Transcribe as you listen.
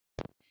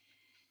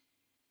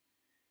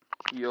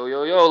Yo,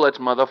 yo, yo, let's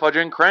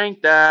motherfucking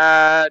crank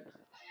that.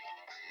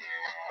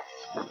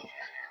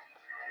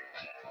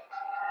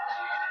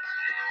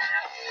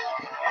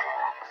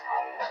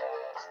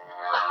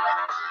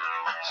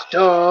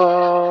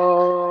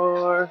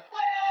 Store.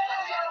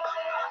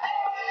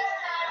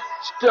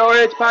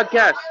 Storage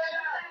podcast.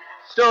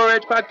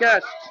 Storage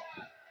podcast.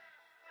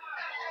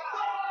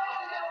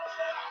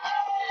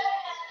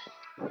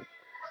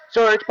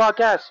 Storage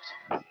podcast.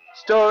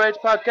 Storage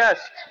podcast.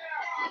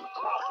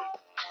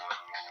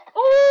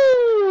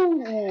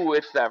 Ooh,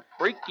 it's that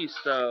freaky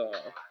stuff.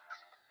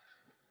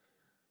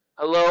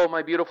 Hello,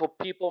 my beautiful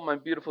people, my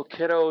beautiful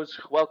kiddos.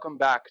 Welcome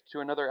back to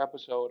another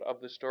episode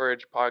of the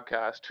Storage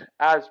Podcast.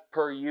 As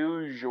per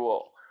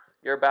usual,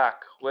 you're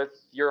back with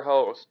your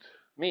host,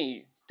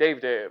 me,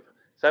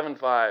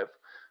 Dave75,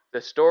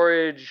 the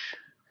storage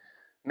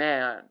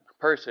man,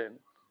 person,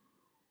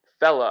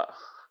 fella.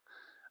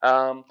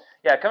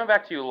 Coming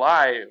back to you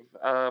live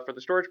for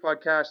the Storage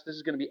Podcast. This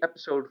is going to be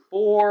episode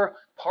 4,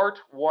 part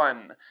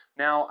 1.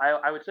 Now,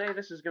 I would say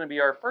this is going to be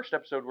our first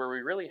episode where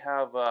we really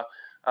have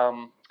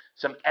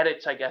some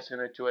edits, I guess,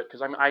 into it,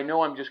 because I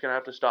know I'm just going to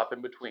have to stop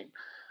in between.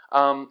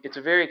 It's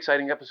a very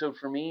exciting episode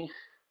for me.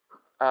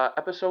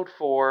 Episode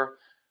 4,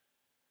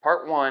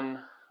 part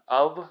 1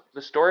 of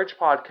the Storage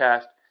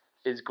Podcast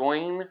is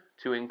going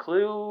to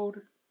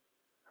include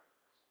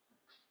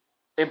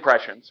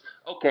impressions.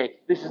 Okay,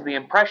 this is the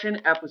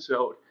impression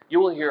episode. You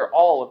will hear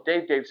all of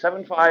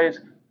Dave75's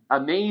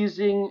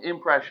amazing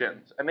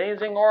impressions.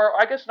 Amazing, or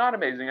I guess not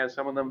amazing, as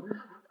some of them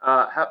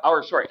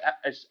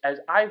as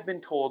I've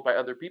been told by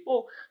other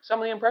people, some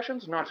of the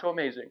impressions not so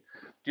amazing.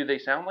 Do they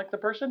sound like the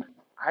person?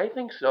 I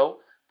think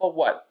so. But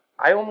what?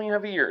 I only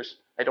have ears.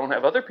 I don't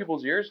have other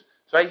people's ears,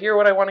 so I hear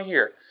what I want to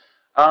hear.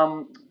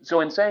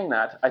 So in saying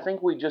that, I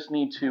think we just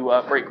need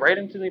to break right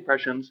into the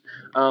impressions.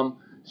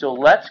 So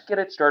let's get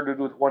it started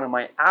with one of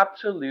my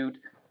absolute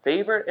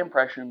favorite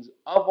impressions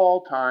of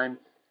all time.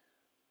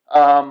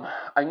 I'm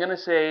going to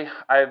say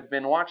I've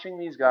been watching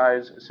these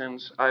guys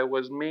since I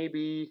was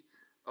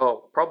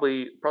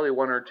probably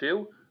 1 or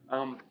 2.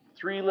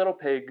 Three Little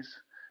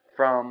Pigs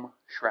from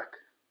Shrek.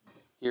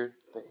 Here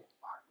they are.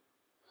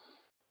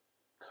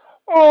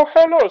 Oh,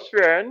 hello,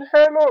 Sven.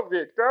 Hello,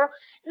 Victor.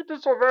 It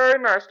is so very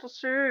nice to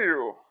see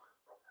you.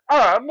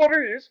 Ah,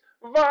 Maurice,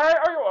 why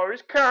are you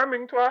always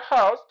coming to our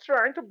house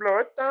trying to blow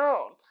it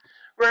down?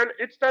 Well,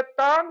 it's that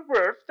darn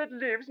wolf that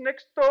lives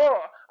next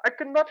door. I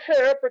cannot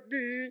help but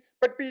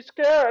be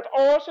scared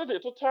all the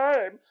little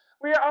time.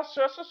 We are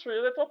just a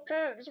 3 little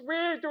pigs.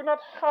 We do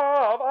not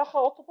have a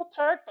house to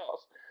protect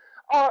us.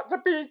 The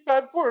big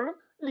bad wolf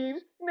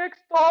lives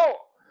next door.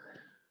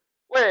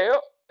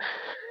 Well,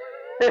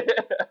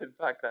 In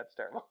fact, that's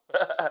terrible.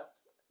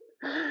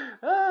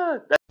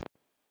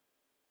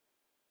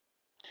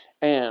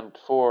 And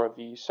for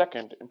the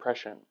second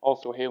impression,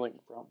 also hailing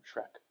from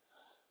Shrek,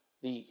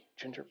 the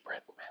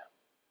gingerbread man.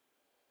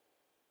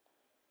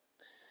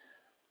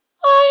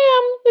 I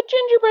am the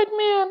gingerbread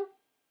man.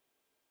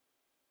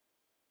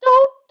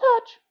 Don't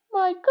touch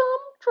my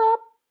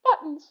gumdrop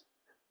buttons.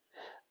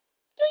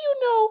 Do you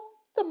know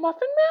the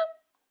Muffin Man?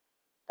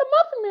 The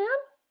Muffin Man?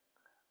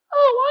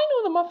 Oh, I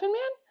know the Muffin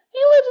Man. He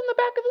lives in the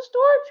back of the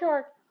storage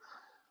yard.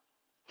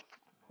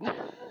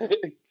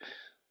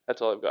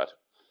 That's all I've got.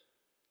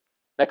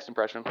 Next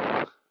impression.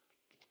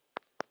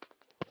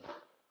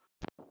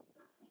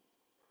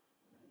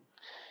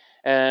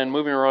 And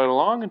moving right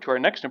along into our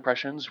next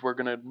impressions, we're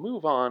going to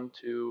move on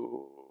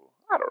to,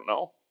 I don't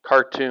know,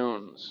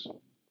 cartoons.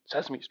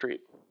 Sesame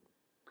Street.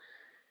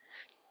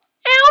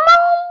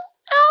 Elmo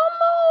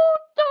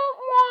don't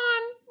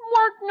want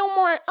work no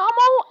more.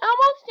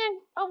 Elmo's sick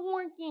of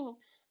working.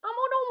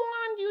 Elmo don't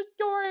want to do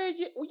storage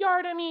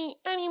yard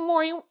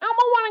anymore. Elmo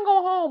want to go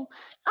home.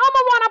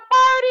 Elmo want to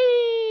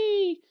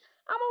party.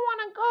 Elmo want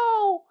to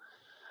go.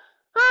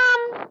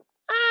 Elmo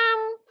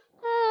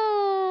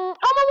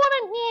want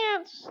to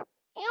dance.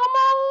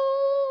 Elmo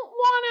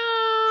want to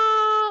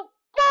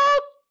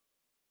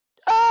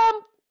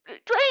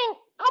drink.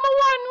 Elmo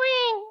want to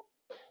ring.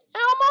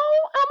 Elmo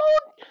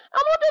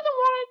doesn't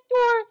want to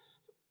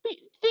do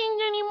things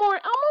anymore.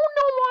 Elmo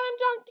don't want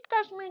to talk to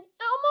customers.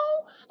 Elmo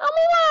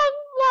has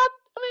lots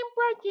of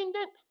impressions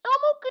that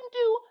Elmo can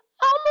do.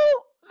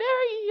 Elmo's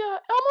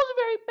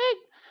very big.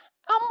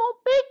 Elmo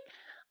big.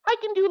 I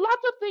can do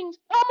lots of things.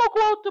 Elmo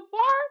go out to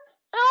bar.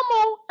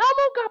 Elmo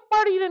got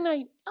party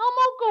tonight.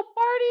 Elmo go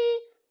party,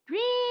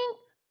 drink,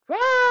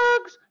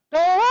 drugs, the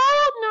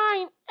whole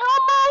 9.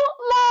 Elmo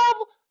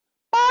love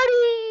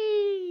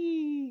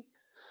party.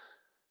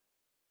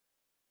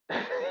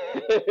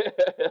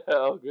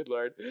 Oh, good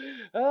lord.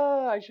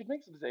 I should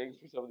make some sayings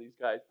for some of these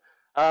guys.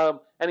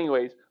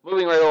 Anyways,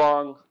 moving right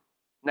along.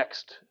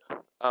 Next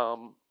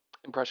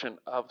impression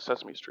of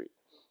Sesame Street.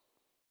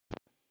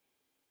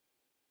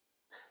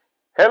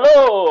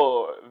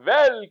 Hello,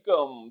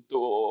 welcome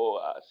to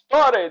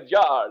Storage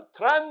Yard,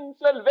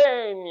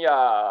 Transylvania.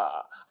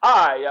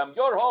 I am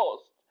your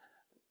host,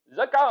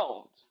 the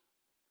Count.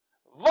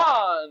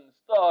 1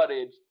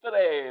 storage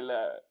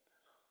trailer.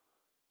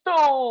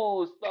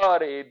 2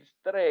 storage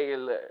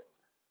trailer.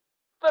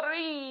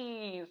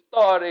 3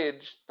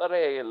 storage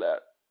trailer,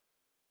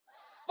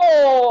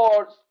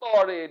 4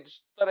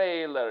 storage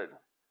trailer,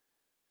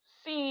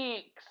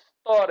 6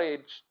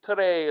 storage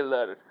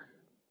trailer,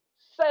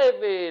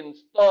 7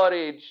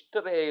 storage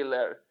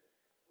trailer,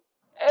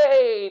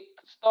 8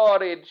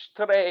 storage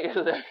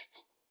trailer,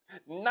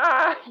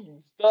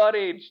 9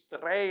 storage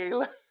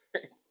trailer,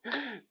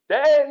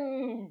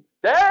 10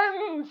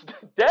 storage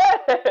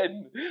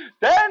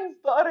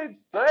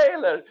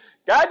trailer.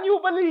 Can you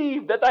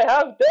believe that I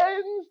have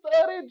 10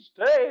 storage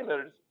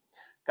trailers?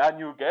 Can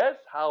you guess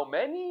how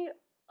many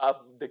of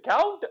the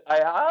count I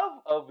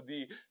have of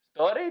the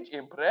storage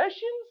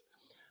impressions?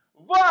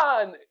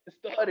 1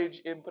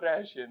 storage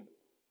impression,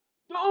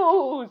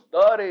 2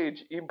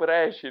 storage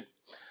impression,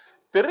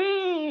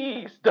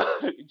 3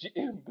 storage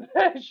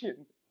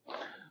impression.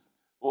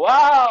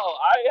 Wow,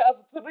 I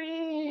have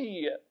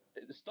 3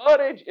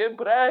 storage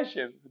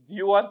impressions. Do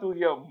you want to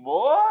hear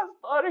more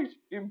storage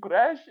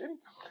impressions?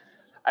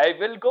 I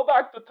will go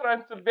back to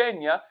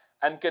Transylvania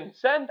and can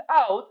send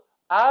out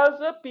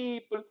other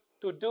people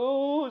to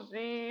do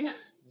the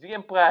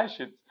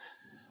impressions.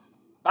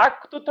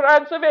 Back to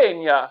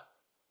Transylvania.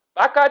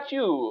 Back at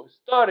you,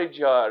 storage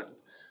yard.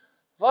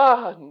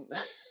 1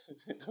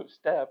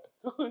 step,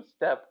 2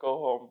 step, go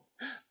home.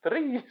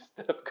 3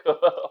 step, go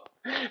home.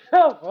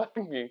 Oh, fuck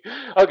me.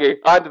 Okay,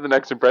 on to the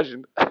next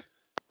impression.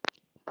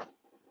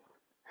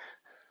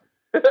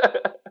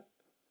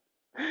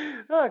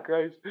 Oh,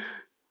 Christ.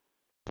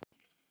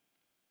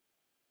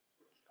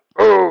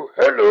 Oh,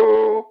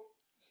 hello.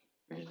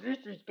 Is this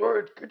the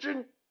storage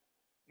kitchen?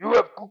 You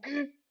have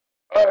cookie?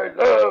 I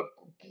love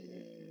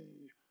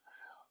cookie.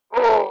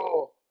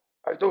 Oh,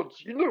 I don't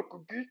see no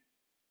cookie.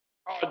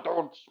 I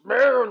don't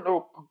smell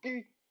no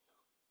cookie.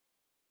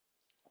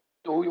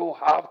 Do you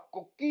have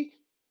cookie?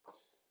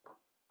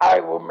 I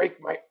will make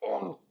my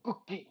own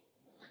cookie.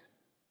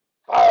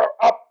 Fire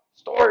up,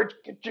 storage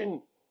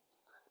kitchen.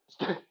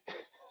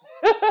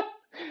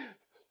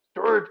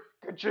 Storage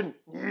kitchen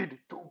need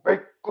to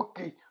bake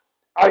cookie.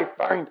 I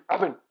find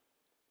oven.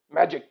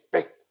 Magic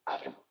bake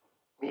oven.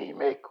 Me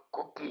make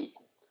cookie.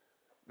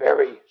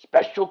 Very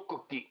special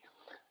cookie.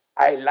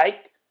 I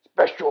like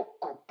special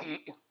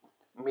cookie.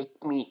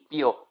 Make me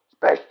feel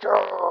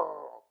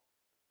special.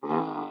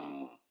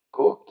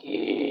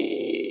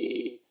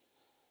 Cookie.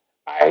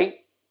 I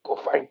go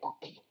find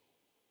cookie.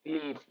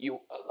 Leave you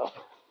alone.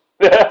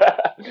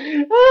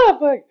 Oh,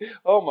 fuck.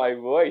 Oh, my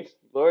voice,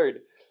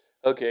 Lord.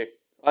 Okay,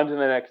 on to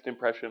the next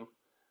impression.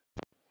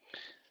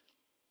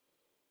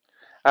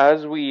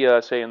 As we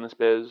say in this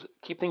biz,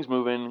 keep things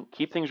moving,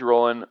 keep things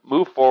rolling,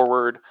 move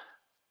forward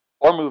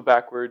or move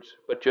backwards,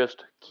 but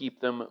just keep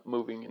them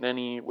moving in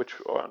any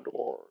which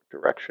or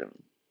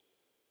direction.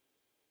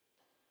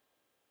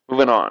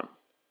 Moving on.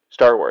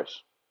 Star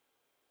Wars.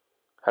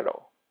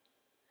 Hello.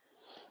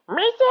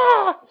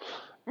 Misa!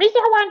 Misa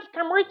wants to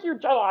come with you,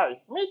 Jedi.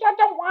 Misa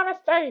don't want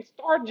to stay.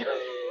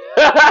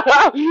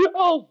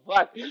 Oh,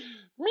 fuck.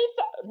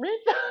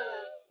 Misa.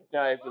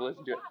 Now I have to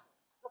listen to it.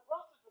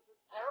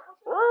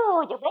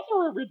 Oh, the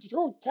brother will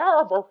do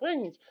terrible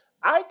things.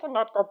 I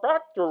cannot go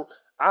back to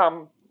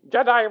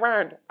Jedi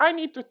Land. I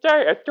need to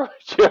stay at Jar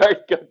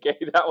Jar. Okay,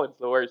 that one's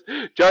the worst.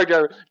 Jar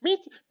Jar.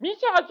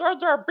 Misa Jar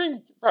Jar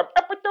Binks from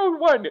episode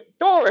 1.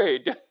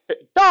 Torrid.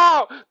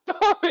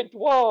 Torrid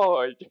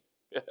Ward.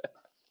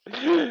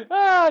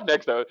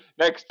 Next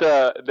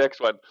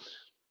one.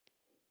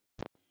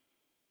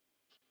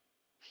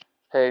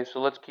 Hey, so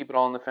let's keep it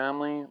all in the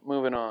family.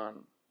 Moving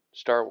on.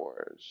 Star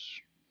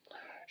Wars.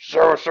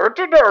 So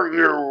certain are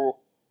you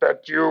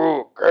that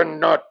you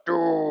cannot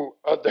do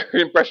Other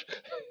impression.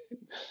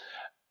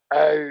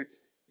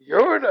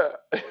 Yoda?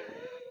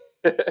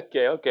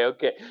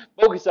 Okay.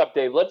 Focus up,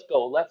 Dave. Let's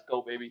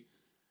go, baby.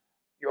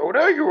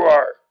 Yoda you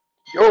are.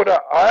 Yoda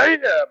I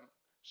am.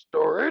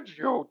 Storage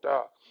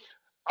Yoda.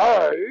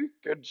 I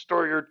can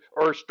store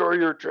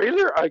your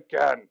trailer, I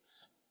can.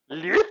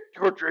 Lift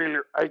your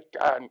trailer, I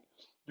can.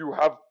 You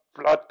have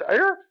flat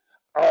tire?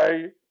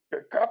 I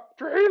pick up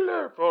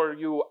trailer for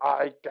you,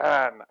 I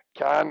can.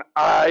 Can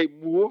I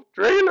move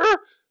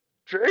trailer?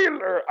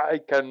 Trailer, I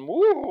can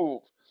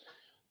move.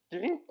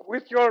 Think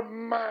with your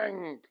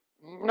mind,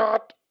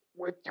 not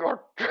with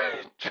your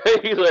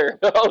Trailer.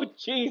 Oh,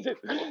 Jesus.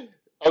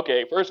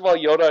 Okay, first of all,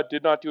 Yoda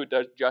did not do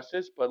it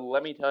justice, but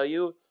let me tell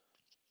you,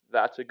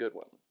 that's a good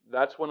one.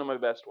 That's one of my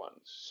best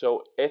ones.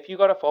 So if you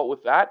got a fault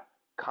with that,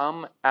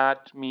 come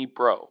at me,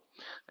 bro.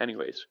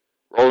 Anyways,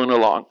 rolling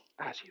along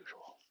as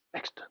usual.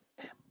 Next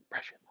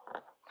impression.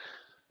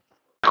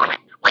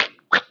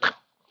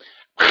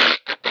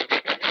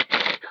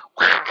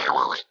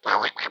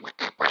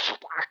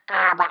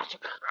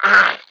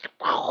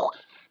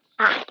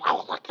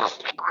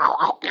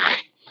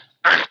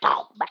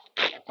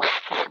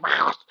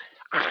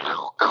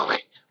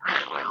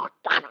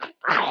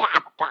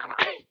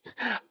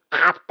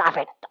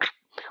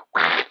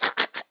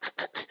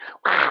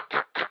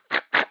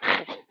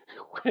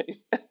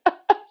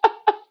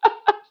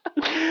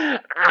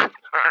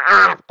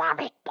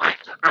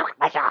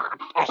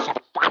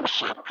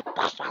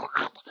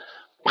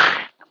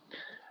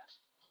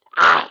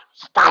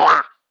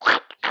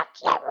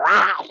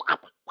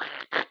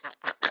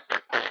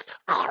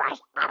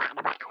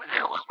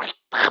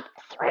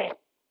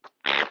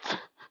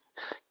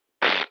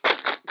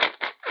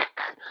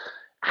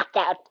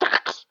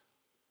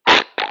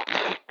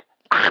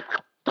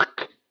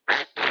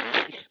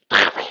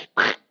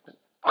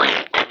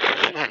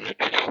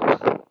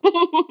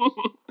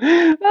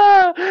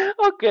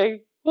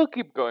 Okay, we'll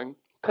keep going.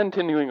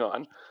 Continuing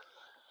on.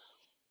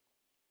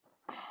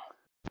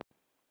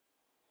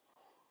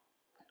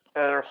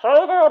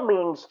 Hater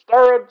means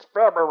storage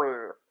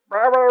February.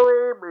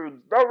 February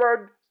means no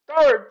one.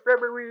 Storage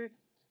February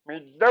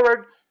means no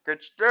one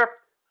gets left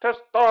to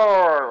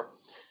store.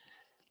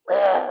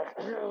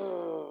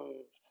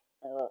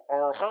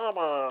 Oh,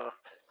 Hannah,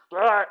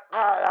 I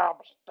am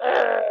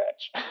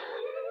Stitch.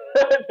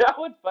 That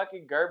was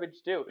fucking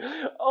garbage too.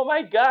 Oh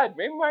my god,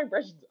 maybe my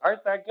impressions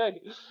aren't that good.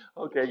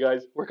 Okay,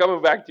 guys, we're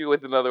coming back to you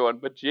with another one,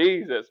 but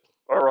Jesus.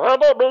 Oh,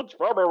 Hannah means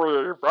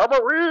February.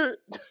 February.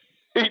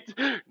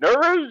 No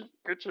one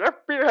gets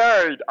left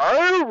behind.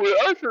 I will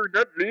also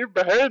not leave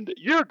behind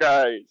you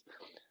guys.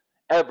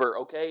 Ever,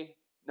 okay?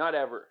 Not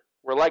ever.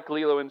 We're like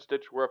Lilo and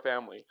Stitch, we're a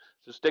family.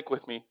 So stick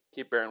with me,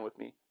 keep bearing with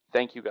me.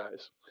 Thank you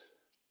guys.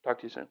 Talk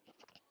to you soon.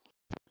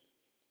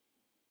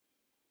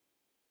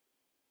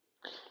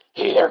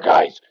 Hey there,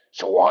 guys.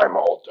 So I'm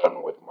all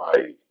done with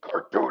my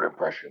cartoon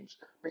impressions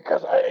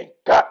because I ain't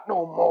got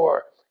no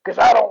more. Because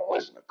I don't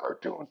listen to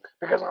cartoons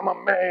because I'm a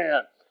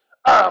man.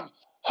 I'm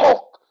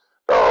Hulk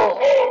the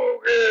Hogan.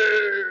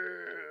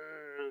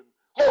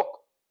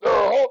 Hulk the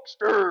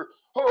Hulkster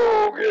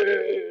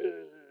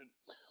Hogan.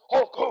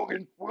 Hulk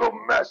Hogan will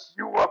mess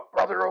you up,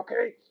 brother,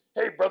 okay?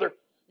 Hey, brother,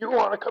 you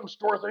want to come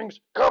store things?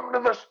 Come to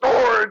the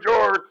storage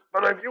yard.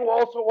 But if you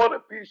also want a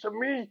piece of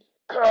me,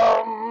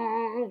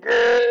 come get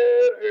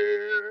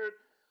it.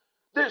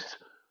 This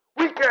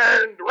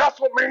weekend,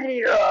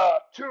 WrestleMania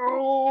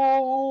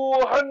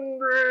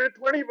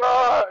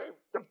 225,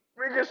 the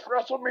biggest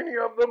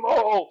WrestleMania of them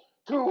all,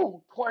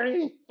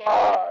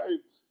 225.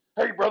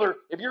 Hey, brother,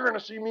 if you're going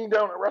to see me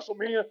down at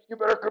WrestleMania, you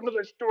better come to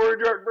the storage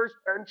yard first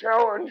and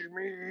challenge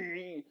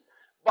me.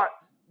 But,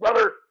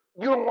 brother,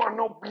 you don't want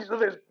no piece of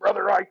this,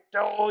 brother, I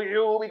tell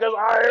you, because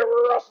I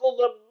wrestle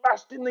the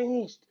best in the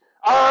East.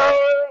 I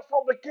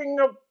wrestle the king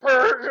of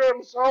Persia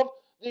himself,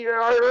 the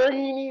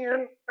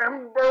Iranian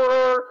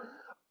emperor,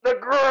 the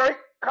great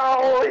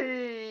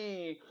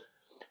Khali.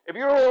 If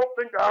you don't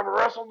think I've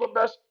wrestled the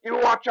best, you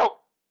watch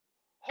out.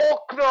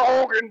 Hulk the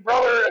Hogan,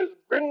 brother, has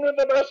been with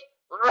the best.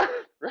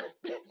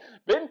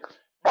 been,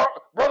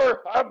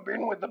 brother, I've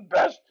been with the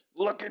best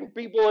looking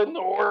people in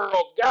the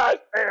world, guys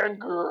and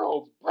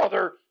girls,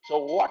 brother.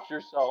 So watch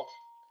yourself.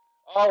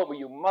 Oh,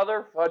 you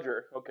mother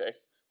fudger. Okay,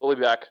 we'll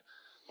be back.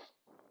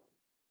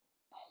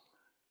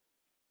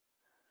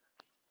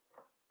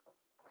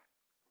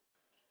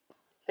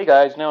 Hey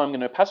guys, now I'm going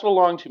to pass it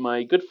along to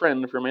my good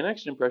friend for my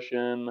next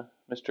impression,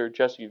 Mr.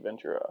 Jesse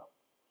Ventura.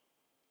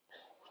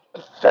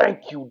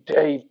 Thank you,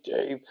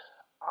 Dave.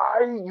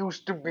 I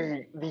used to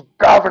be the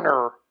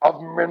governor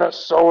of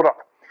Minnesota.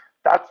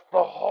 That's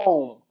the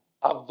home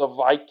of the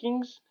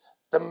Vikings,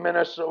 the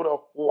Minnesota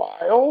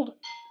Wild,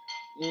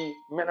 the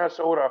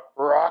Minnesota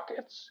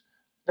Rockets,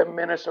 the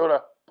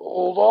Minnesota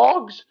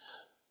Bulldogs,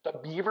 the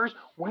Beavers.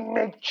 We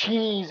make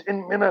cheese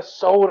in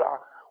Minnesota.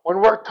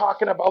 When we're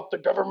talking about the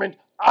government,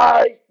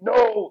 I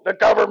know the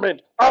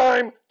government.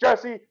 I'm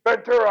Jesse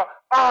Ventura.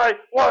 I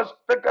was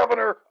the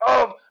governor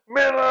of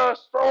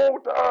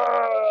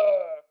Minnesota.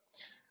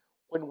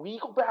 When we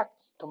go back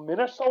to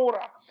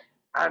Minnesota,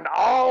 and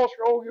I'll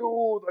show you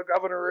who the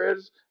governor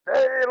is.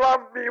 They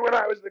loved me when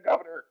I was the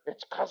governor.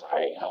 It's because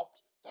I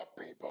helped the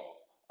people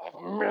of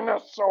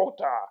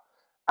Minnesota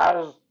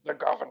as the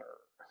governor.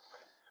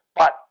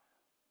 But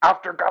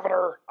after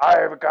governor,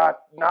 I've got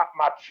not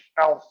much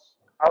else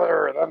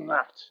other than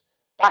that.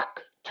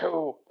 Back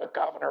to the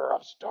governor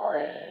of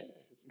storage.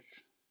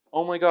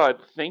 Oh my god,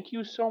 thank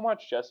you so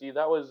much, Jesse.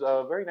 That was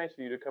very nice of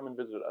you to come and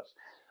visit us.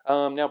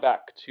 Now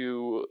back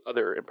to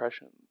other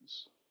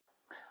impressions.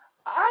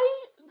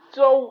 I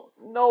don't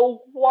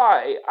know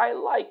why I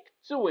like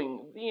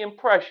doing the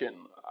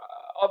impression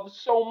of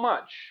so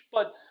much,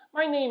 but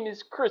my name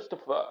is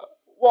Christopher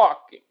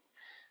Walking.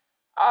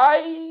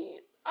 I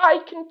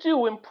can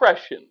do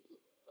impressions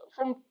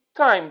from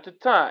time to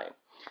time.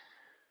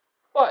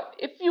 But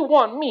if you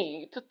want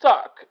me to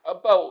talk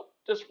about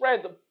just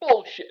random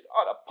bullshit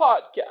on a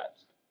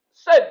podcast,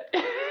 said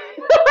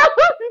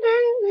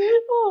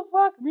oh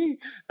fuck me.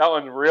 That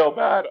one's real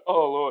bad.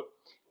 Oh lord.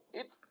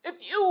 If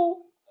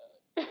you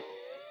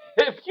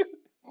if you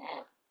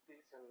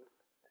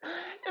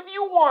if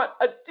you want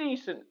a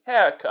decent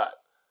haircut,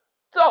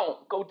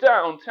 don't go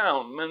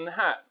downtown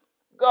Manhattan.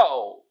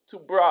 Go to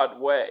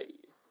Broadway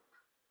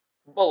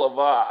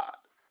Boulevard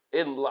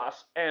in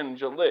Los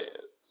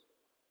Angeles.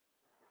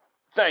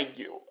 Thank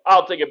you.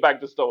 I'll take it back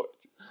to storage.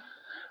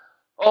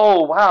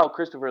 Oh, wow,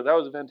 Christopher, that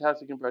was a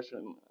fantastic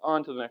impression.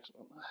 On to the next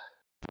one.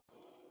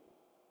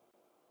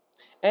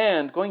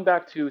 And going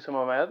back to some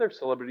of my other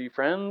celebrity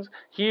friends,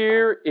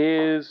 here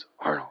is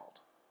Arnold.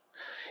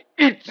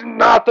 It's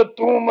not a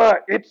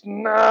tumor. It's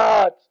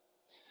not.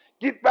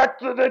 Get back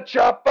to the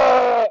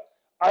chopper.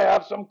 I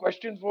have some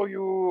questions for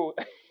you.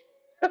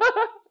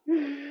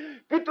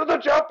 Get to the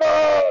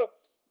chopper.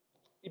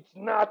 It's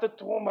not a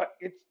tumor.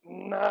 It's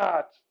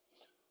not.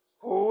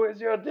 Who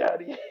is your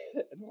daddy?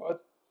 And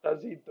what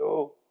does he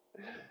do?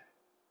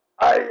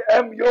 I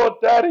am your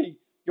daddy.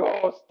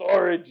 Your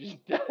storage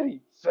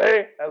daddy.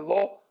 Say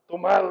hello to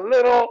my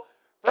little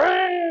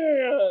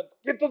friend.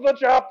 Get to the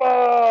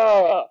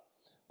chopper.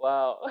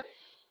 Wow.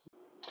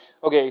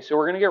 Okay, so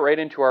we're going to get right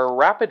into our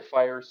rapid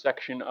fire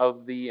section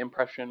of the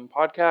impression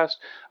podcast.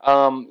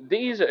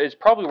 These is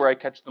probably where I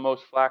catch the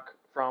most flack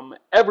from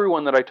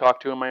everyone that I talk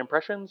to in my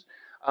impressions.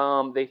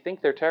 They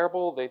think they're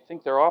terrible. They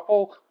think they're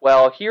awful.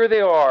 Well, here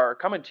they are,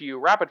 coming to you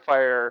rapid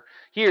fire.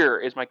 Here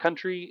is my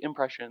country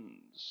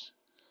impressions.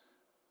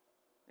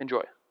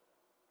 Enjoy.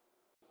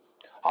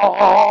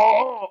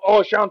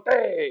 Oh,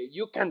 Chante,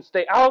 you can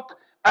stay out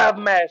of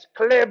my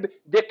club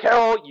de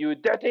coeur, you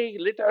dirty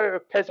little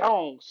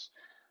peasants.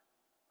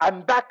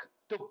 I'm back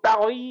to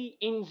Paris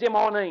in the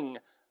morning.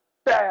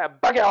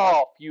 Bugger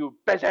off, you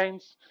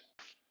peasants.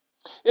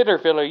 Hey there,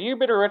 fella, you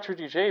better watch what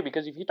you say,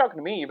 because if you're talking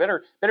to me, you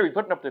better be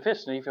putting up the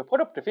fist. And if you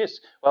put up the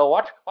fist, well,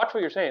 watch what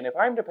you're saying. If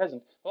I'm the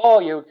peasant, oh,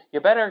 you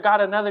better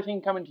got another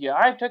thing coming to you.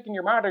 I've taken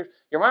your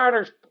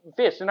mother's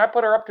fist, and I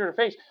put her up to her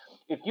face.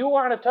 If you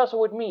want to tussle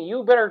with me,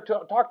 you better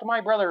talk to my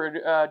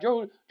brother,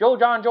 Joe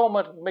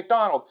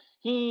McDonald.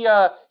 He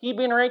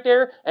been right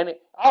there, and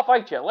I'll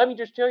fight you. Let me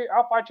just tell you,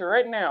 I'll fight you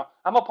right now.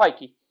 I'm a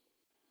pikey.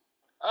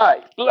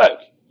 Hey, bloke,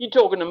 you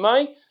talking to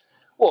me?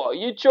 What,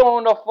 you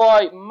trying to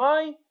fight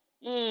me?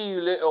 You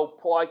little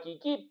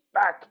pikey, get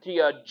back to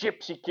your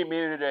gypsy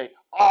community.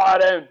 I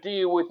don't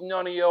deal with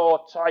none of your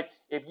type.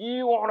 If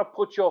you want to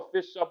put your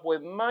fists up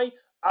with me,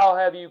 I'll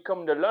have you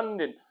come to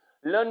London,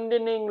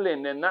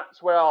 England, and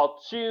that's where I'll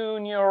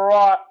tune you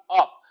right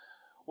up.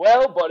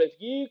 Well, but if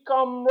you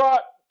come right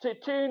to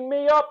tune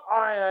me up,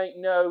 I ain't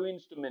no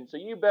instrument, so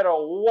you better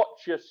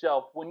watch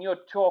yourself when you're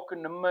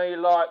talking to me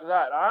like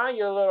that, huh,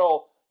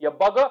 you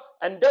bugger?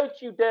 And don't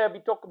you dare be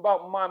talking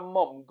about my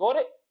mum, got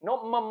it?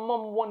 Not my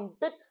mum one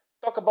bit.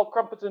 Talk about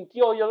crumpets and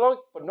tea all you like,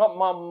 but not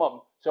my mum.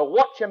 So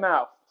watch your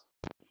mouth.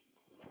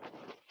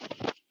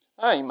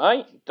 Hey,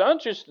 mate, don't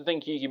just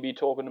think you can be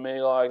talking to me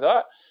like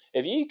that.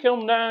 If you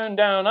come down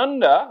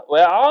under,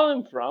 where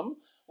I'm from,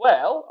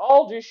 well,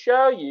 I'll just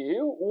show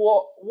you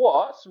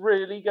what's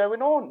really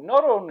going on.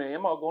 Not only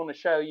am I going to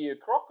show you a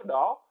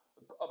crocodile,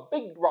 a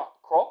big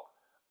rock croc,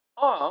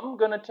 I'm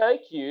going to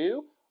take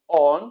you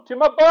on to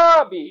my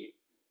Barbie.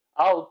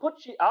 I'll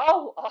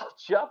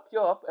chop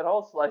you up and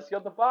I'll slice you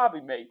on the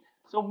Barbie, mate.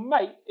 So,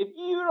 mate, if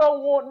you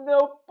don't want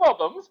no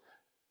problems,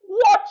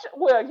 watch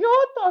where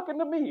you're talking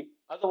to me.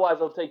 Otherwise,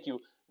 I'll take you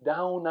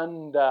down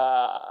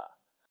under.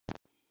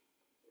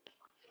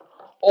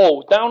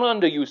 Oh, down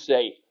under, you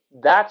say?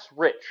 That's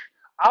rich.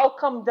 I'll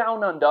come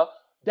down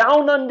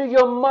under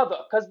your mother,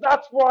 because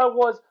that's where I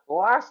was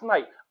last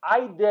night.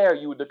 I dare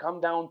you to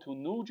come down to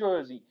New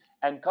Jersey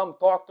and come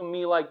talk to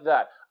me like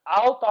that.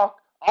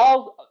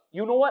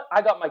 You know what?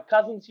 I got my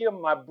cousins here,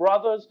 my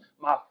brothers,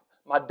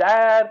 my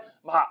dad,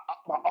 my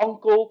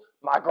uncle,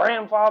 my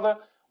grandfather.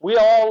 We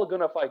all are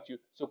gonna fight you.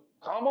 So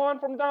come on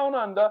from down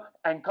under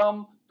and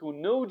come to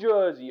New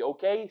Jersey,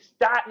 okay?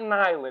 Staten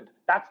Island.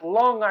 That's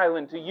Long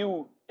Island to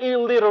you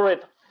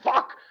illiterate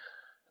fuck.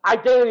 I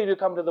dare you to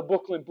come to the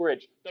Brooklyn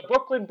Bridge. The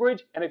Brooklyn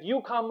Bridge, and if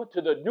you come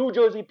to the New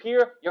Jersey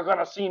Pier, you're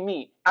gonna see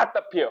me at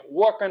the pier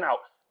working out.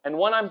 And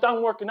when I'm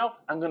done working out,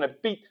 I'm gonna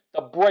beat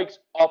the brakes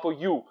off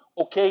of you,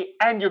 okay?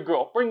 And your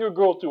girl. Bring your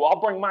girl too. I'll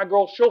bring my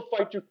girl. She'll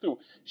fight you too.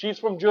 She's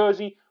from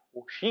Jersey.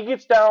 She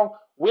gets down.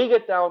 We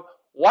get down.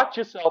 Watch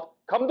yourself.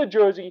 Come to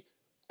Jersey,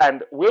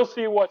 and we'll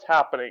see what's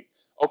happening.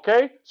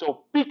 Okay?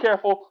 So be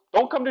careful.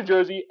 Don't come to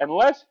Jersey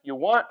unless you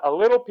want a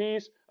little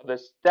piece of the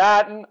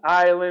Staten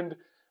Island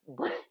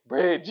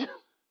Bridge.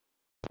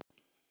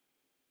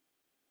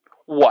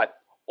 What?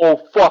 Oh,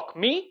 fuck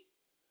me?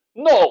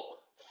 No.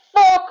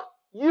 Fuck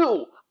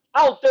you.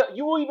 Out there,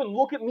 you even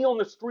look at me on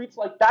the streets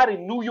like that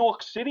in New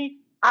York City?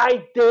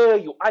 I dare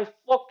you. I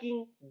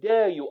fucking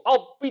dare you.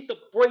 I'll beat the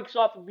brakes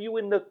off of you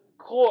in the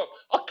curb.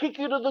 I'll kick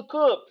you to the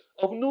curb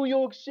of New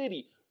York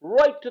City.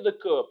 Right to the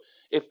curb.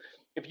 If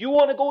you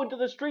want to go into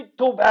the street,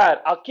 too bad.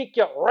 I'll kick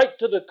you right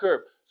to the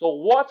curb. So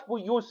watch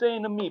what you're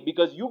saying to me,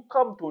 because you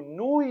come to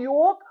New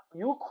York,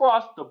 you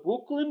cross the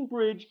Brooklyn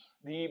Bridge,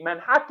 the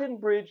Manhattan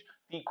Bridge,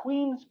 the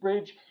Queens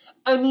Bridge,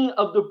 any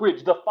of the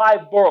bridge, the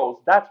 5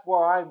 boroughs. That's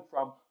where I'm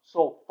from.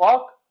 So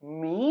fuck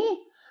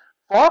me?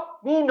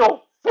 Fuck me?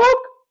 No, fuck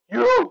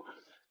you.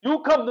 You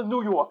come to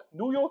New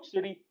York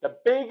City, the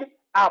Big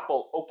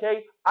Apple,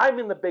 okay? I'm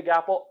in the Big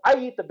Apple. I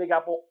eat the Big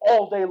Apple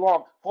all day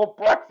long for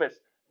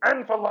breakfast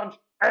and for lunch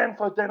and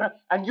for dinner.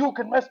 And you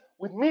can mess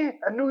with me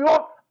in New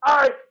York?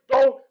 I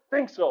don't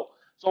think so.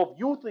 So if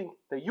you think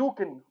that you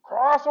can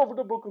cross over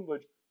the Brooklyn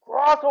Bridge,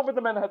 cross over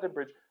the Manhattan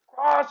Bridge,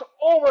 cross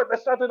over the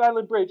Staten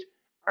Island Bridge,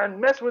 and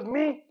mess with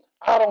me,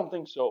 I don't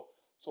think so.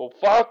 So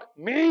fuck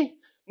me?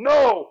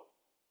 No.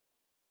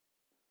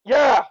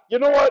 Yeah, you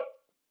know what?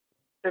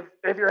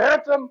 If you're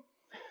handsome,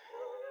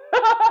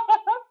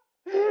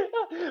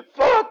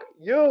 Fuck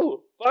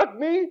you. Fuck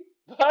me.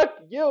 Fuck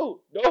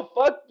you. No,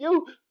 fuck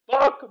you.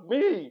 Fuck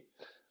me.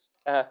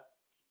 Uh,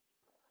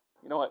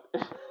 you know what?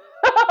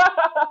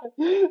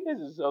 This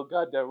is so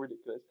goddamn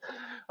ridiculous.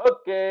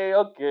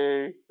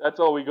 Okay. That's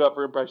all we got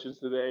for impressions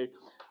today.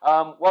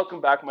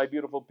 Welcome back, my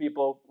beautiful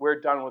people. We're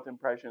done with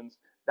impressions.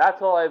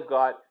 That's all I've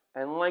got.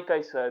 And like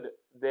I said,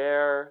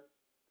 they're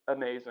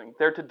amazing.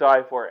 They're to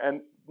die for.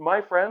 And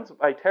my friends,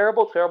 my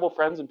terrible, terrible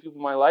friends and people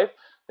in my life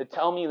that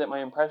tell me that my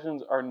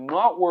impressions are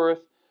not worth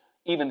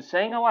even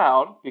saying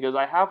aloud, because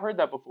I have heard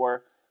that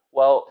before.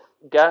 Well,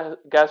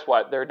 guess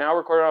what? They're now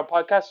recorded on a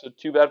podcast, so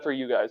too bad for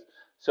you guys.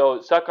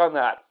 So suck on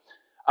that.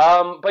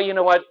 But you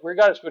know what? We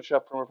got to switch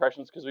up from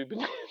impressions because we've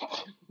been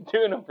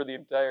doing them for the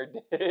entire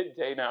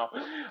day now.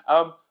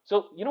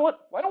 So you know what?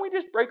 Why don't we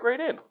just break right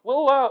in?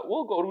 We'll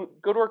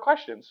go to our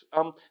questions.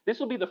 This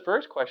will be the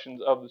first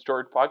questions of the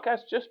Storage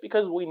Podcast, just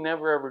because we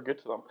never ever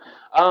get to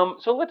them.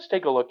 So let's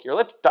take a look here.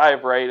 Let's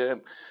dive right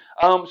in.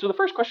 So the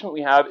first question that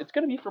we have, it's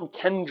going to be from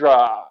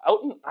Kendra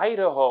out in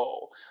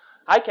Idaho.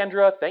 Hi,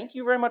 Kendra. Thank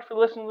you very much for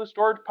listening to the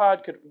Storage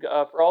Pod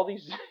for all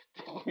these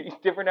these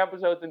different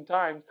episodes and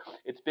times.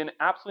 It's been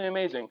absolutely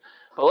amazing.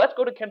 But let's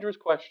go to Kendra's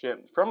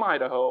question from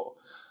Idaho.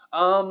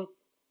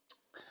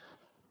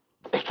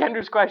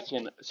 Kendra's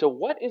question. So,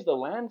 what is the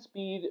land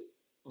speed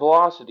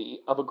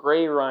velocity of a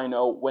gray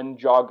rhino when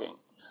jogging?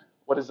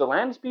 What is the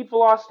land speed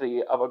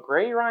velocity of a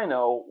gray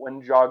rhino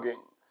when jogging?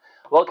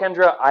 Well,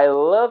 Kendra, I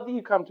love that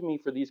you come to me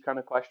for these kind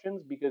of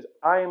questions because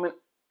I am an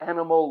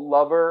animal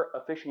lover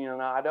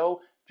aficionado,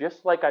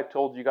 just like I've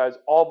told you guys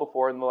all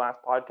before in the last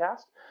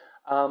podcast.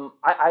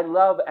 I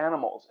love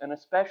animals, and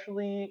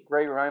especially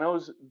gray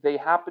rhinos. They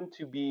happen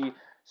to be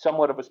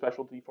somewhat of a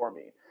specialty for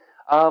me.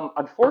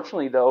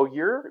 Unfortunately, though,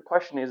 your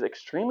question is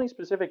extremely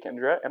specific,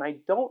 Kendra, and I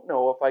don't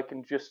know if I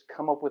can just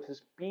come up with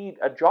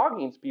a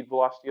jogging speed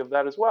velocity of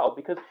that as well,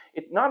 because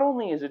it not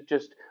only is it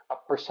just a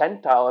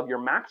percentile of your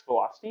max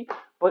velocity,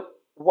 but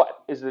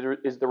what is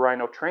the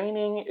rhino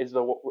training? Is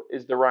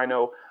the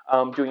rhino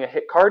doing a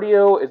HIIT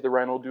cardio? Is the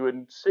rhino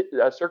doing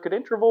circuit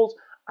intervals?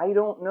 I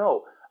don't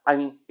know. I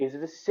mean, is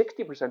it a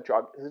 60%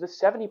 jog? Is it a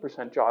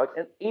 70% jog?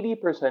 An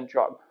 80%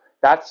 jog?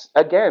 That's,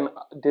 again,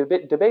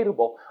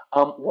 debatable.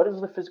 What is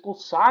the physical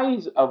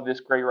size of this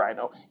gray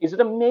rhino? Is it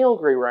a male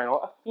gray rhino,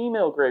 a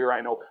female gray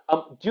rhino?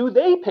 Do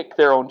they pick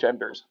their own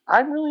genders?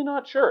 I'm really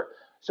not sure.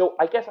 So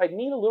I guess I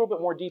need a little bit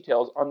more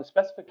details on the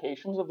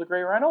specifications of the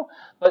gray rhino,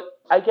 but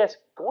I guess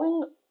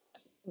going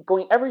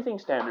everything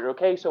standard,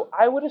 okay? So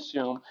I would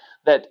assume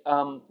that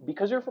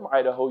because you're from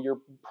Idaho,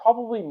 you're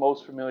probably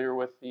most familiar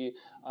with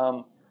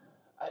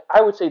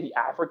I would say the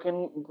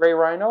African gray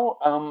rhino.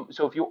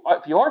 So if you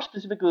are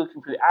specifically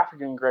looking for the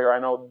African gray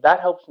rhino,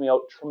 that helps me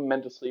out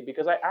tremendously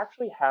because I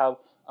actually have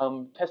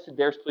tested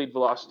their speed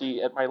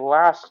velocity at my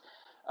last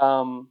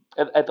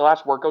at the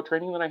last workout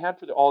training that I had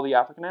for all the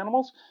African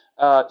animals.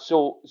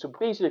 So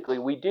basically,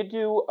 we did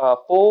do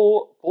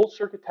full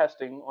circuit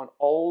testing on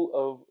all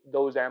of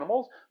those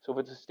animals. So if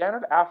it's a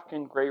standard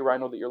African gray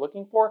rhino that you're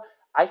looking for,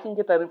 I can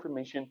get that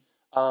information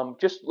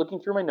just looking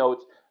through my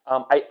notes.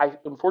 I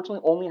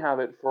unfortunately only have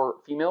it for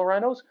female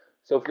rhinos.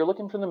 So if you're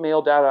looking for the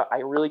male data, I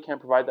really can't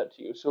provide that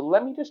to you. So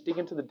let me just dig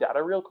into the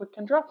data real quick,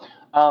 Kendra,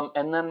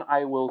 and then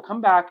I will come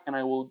back and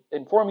I will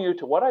inform you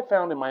to what I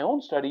found in my own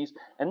studies,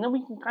 and then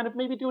we can kind of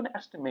maybe do an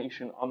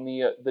estimation on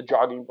the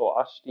jogging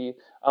velocity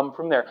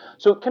from there.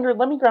 So Kendra,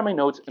 let me grab my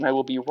notes, and I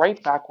will be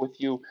right back with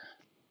you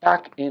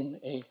back in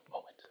a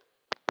moment.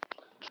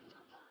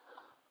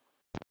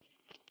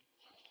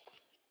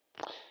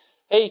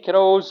 Hey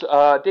kiddos,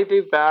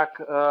 Dave back.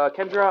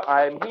 Kendra,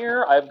 I'm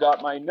here. I've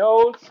got my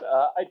notes.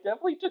 It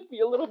definitely took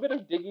me a little bit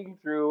of digging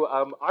through.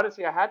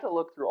 Honestly, I had to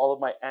look through all of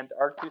my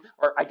Antarctic,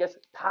 or I guess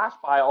pass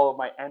by all of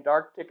my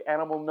Antarctic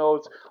animal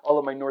notes, all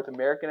of my North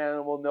American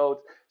animal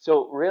notes.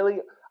 So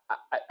really,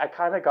 I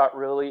kind of got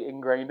really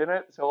ingrained in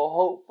it. So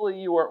hopefully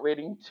you weren't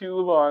waiting too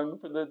long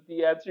for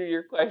the answer to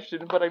your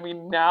question. But I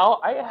mean, now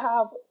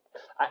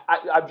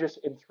I'm just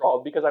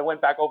enthralled because I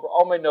went back over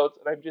all my notes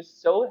and I'm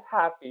just so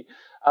happy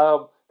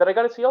that I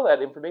got to see all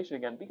that information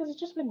again because it's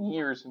just been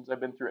years since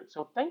I've been through it.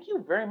 So thank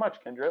you very much,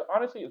 Kendra.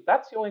 Honestly, if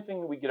that's the only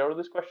thing we get out of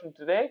this question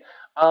today,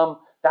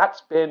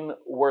 that's been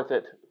worth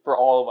it for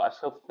all of us.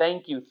 So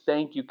thank you,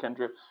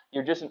 Kendra.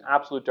 You're just an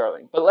absolute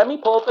darling. But let me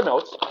pull up the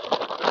notes.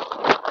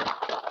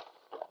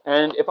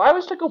 And if I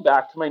was to go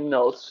back to my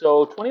notes,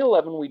 so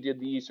 2011 we did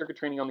the circuit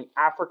training on the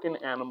African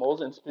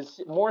animals, and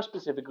more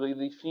specifically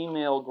the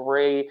female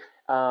gray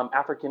the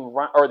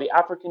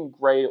African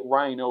gray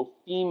rhino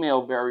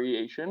female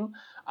variation.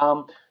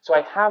 So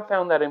I have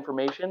found that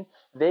information.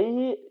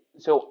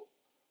 So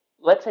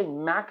let's say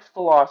max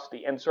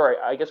velocity, and sorry,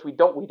 I guess we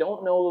don't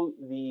know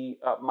the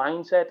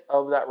mindset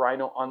of that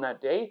rhino on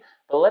that day,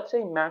 but let's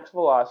say max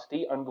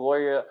velocity on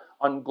Gloria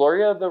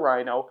the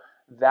rhino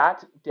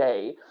that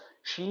day.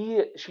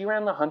 She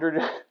ran the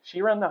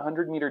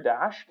 100 meter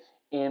dash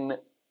in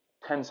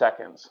 10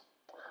 seconds.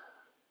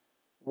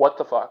 What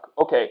the fuck?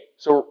 Okay,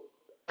 so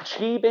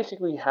she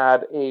basically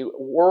had a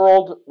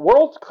world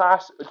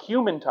class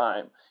human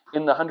time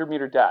in the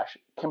 100-meter dash.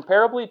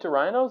 Comparably to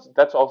rhinos,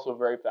 that's also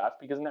very fast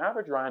because an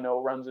average rhino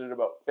runs at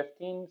about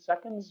 15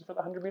 seconds for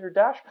the 100-meter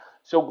dash.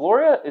 So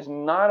Gloria is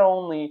not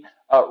only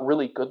a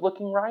really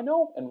good-looking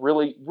rhino and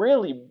really,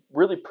 really,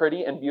 really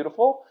pretty and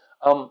beautiful,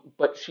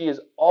 but she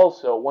is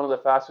also one of the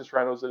fastest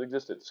rhinos that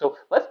existed. So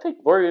let's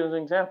take Gloria as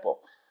an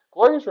example.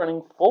 Gloria's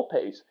running full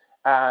pace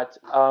at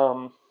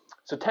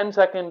so 10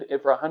 seconds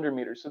for 100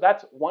 meters. So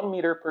that's 1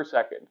 meter per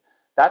second.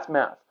 That's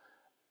math.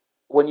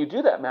 When you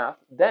do that math,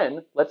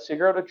 then let's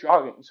figure out a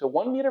jogging. So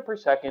 1 meter per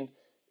second,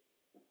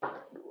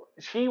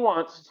 she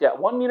wants,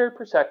 1 meter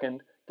per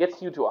second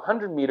gets you to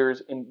 100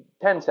 meters in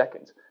 10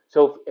 seconds.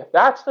 So if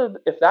that's the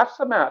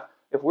math,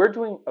 if we're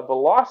doing a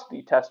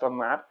velocity test on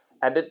that,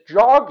 and at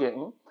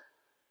jogging,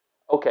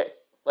 okay,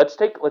 let's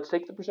take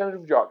the percentage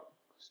of jogging.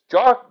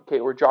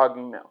 Okay, we're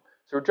jogging now.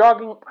 So we're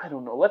jogging, I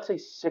don't know, let's say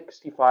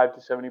 65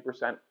 to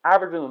 70%,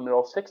 average in the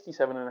middle,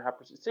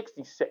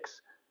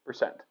 67.5%,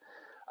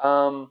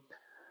 66%.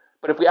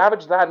 But if we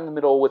average that in the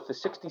middle with the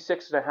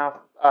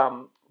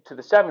 66.5 to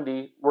the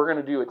 70, we're going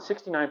to do it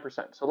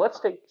 69%. So let's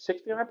take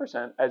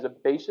 69% as a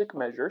basic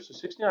measure. So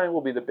 69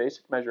 will be the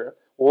basic measure.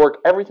 We'll work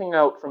everything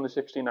out from the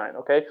 69,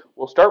 okay?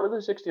 We'll start with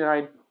the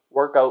 69,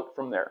 work out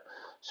from there.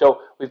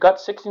 So we've got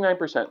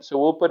 69%. So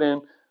we'll put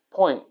in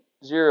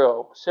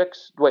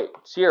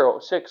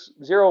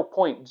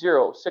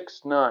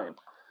 0.069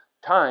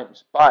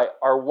 times by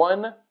our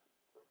 1.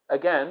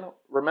 Again,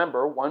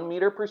 remember, 1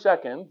 meter per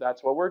second,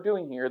 that's what we're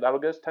doing here. That'll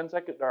get us 10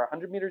 seconds, or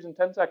 100 meters in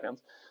 10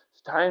 seconds,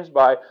 times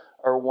by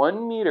our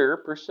 1 meter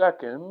per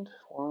second.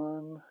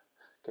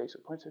 Okay, so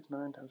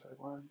 0.69 times by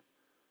 1.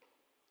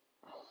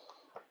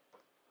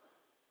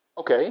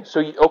 Okay, so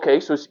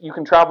you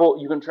can travel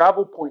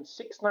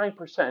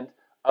 0.69%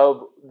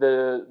 of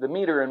the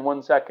meter in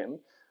 1 second.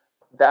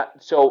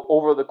 So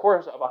over the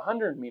course of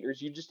 100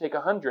 meters, you just take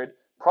 100,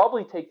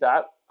 probably take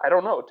that, I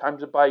don't know,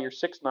 times it by your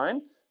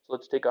 6.9. So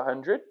let's take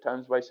 100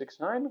 times by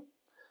 6.9.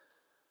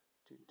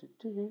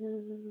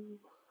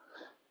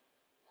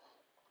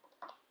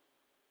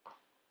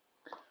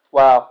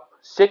 Wow,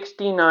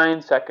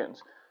 69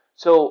 seconds.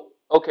 So,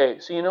 okay,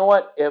 so you know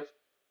what? If,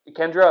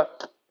 Kendra,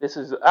 this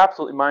is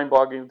absolutely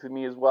mind-boggling to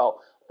me as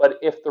well, but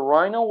if the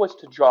rhino was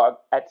to jog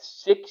at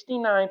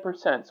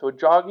 69%, so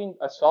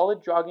a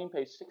solid jogging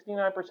pace,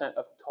 69%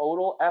 of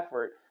total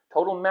effort,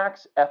 total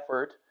max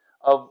effort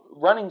of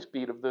running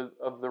speed of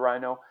the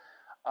rhino,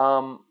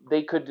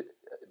 they could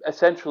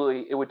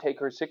essentially, it would take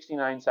her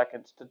 69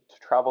 seconds to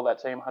travel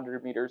that same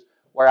 100 meters,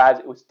 whereas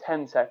it was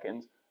 10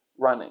 seconds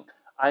running.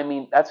 I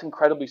mean, that's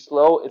incredibly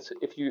slow. It's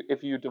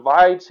if you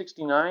divide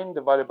 69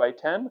 divided by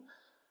 10,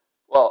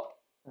 well,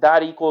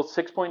 that equals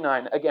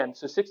 6.9. Again,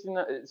 so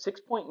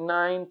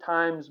 6.9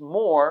 times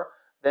more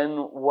than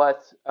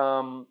what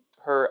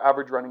her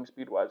average running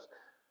speed was.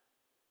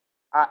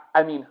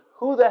 I mean,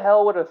 who the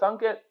hell would have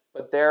thunk it?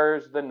 But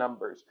there's the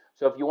numbers.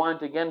 So if you want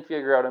to again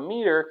figure out a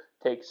meter,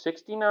 take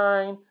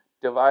 69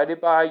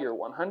 divided by your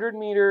 100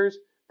 meters.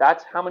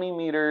 That's how many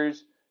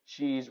meters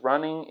she's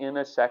running in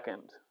a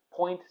second.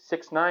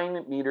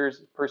 0.69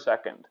 meters per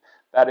second.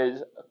 That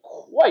is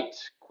quite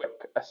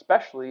quick,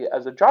 especially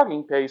as a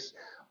jogging pace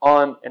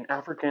on an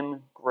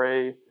African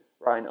gray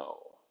rhino.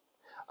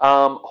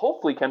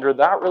 Hopefully, Kendra,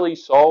 that really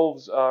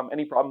solves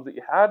any problems that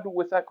you had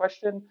with that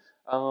question.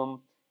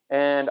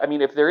 And I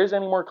mean, if there is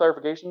any more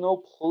clarification, though,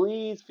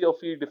 please feel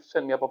free to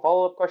send me up a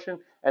follow-up question.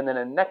 And then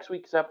in next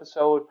week's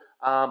episode,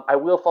 I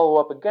will follow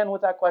up again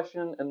with that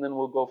question, and then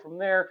we'll go from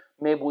there.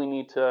 Maybe we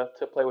need to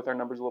play with our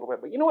numbers a little bit,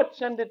 but you know what?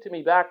 Send it to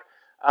me back,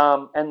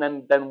 and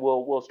then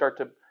we'll start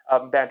to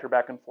banter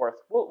back and forth.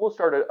 We'll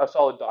start a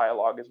solid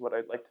dialogue, is what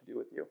I'd like to do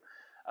with you.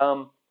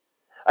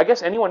 I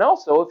guess anyone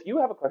else, though, if you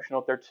have a question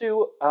out there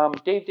too,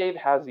 Dave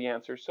has the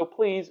answers. So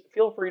please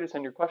feel free to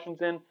send your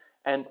questions in.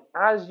 And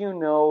as you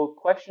know,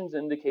 questions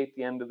indicate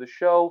the end of the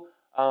show.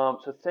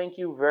 So thank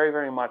you very,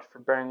 very much for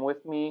bearing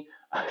with me.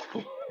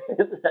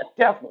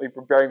 Definitely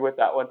for bearing with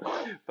that one.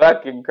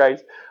 Fucking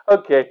Christ.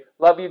 Okay,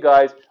 love you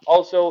guys.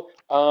 Also,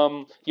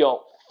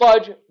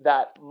 fudge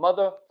that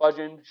mother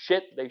fudging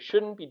shit. They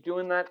shouldn't be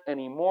doing that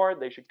anymore.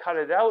 They should cut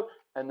it out.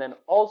 And then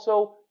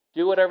also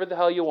do whatever the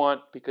hell you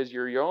want because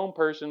you're your own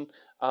person.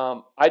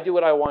 I do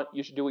what I want.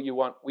 You should do what you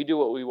want. We do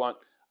what we want.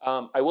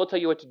 I will tell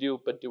you what to do,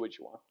 but do what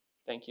you want.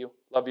 Thank you.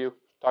 Love you.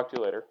 Talk to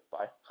you later.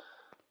 Bye.